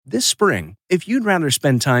This spring, if you'd rather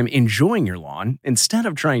spend time enjoying your lawn instead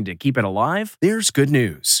of trying to keep it alive, there's good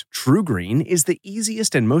news. TruGreen is the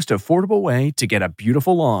easiest and most affordable way to get a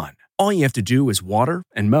beautiful lawn. All you have to do is water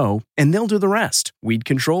and mow, and they'll do the rest. Weed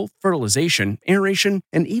control, fertilization, aeration,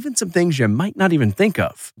 and even some things you might not even think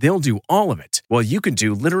of. They'll do all of it, while you can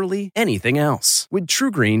do literally anything else. With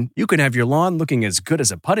TruGreen, you can have your lawn looking as good as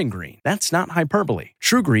a putting green. That's not hyperbole.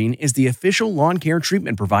 TruGreen is the official lawn care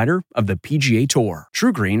treatment provider of the PGA Tour.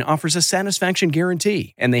 TruGreen offers a satisfaction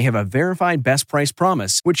guarantee, and they have a verified best price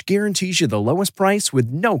promise, which guarantees you the lowest price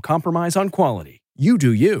with no compromise on quality. You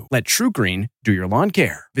do you. Let TruGreen do your lawn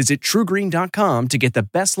care. Visit TruGreen.com to get the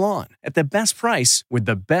best lawn at the best price with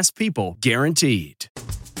the best people guaranteed.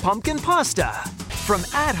 Pumpkin pasta. From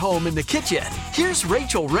At Home in the Kitchen, here's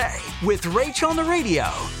Rachel Ray with Rach on the Radio.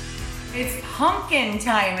 It's pumpkin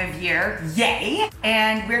time of year, yay!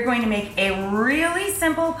 And we're going to make a really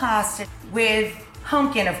simple pasta with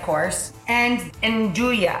pumpkin, of course, and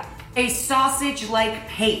andouille, a sausage-like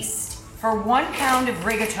paste. For 1 pound of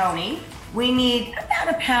rigatoni, we need about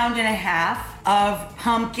 1.5 pounds of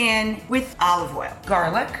pumpkin with olive oil,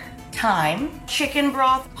 garlic, thyme, chicken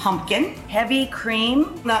broth, pumpkin, heavy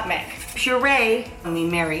cream, nutmeg, puree, and we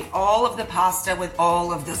marry all of the pasta with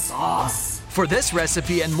all of the sauce. For this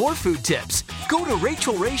recipe and more food tips, go to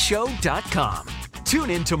RachelRayShow.com.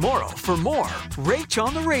 Tune in tomorrow for more Rach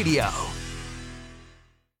on the Radio.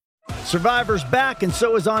 Survivor's back, and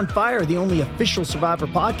so is On Fire, the only official Survivor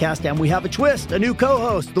podcast, and we have a twist, a new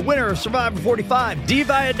co-host, the winner of Survivor 45, Dee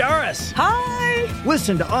Valladares. Hi!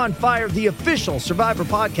 Listen to On Fire, the official Survivor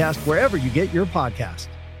podcast, wherever you get your podcast.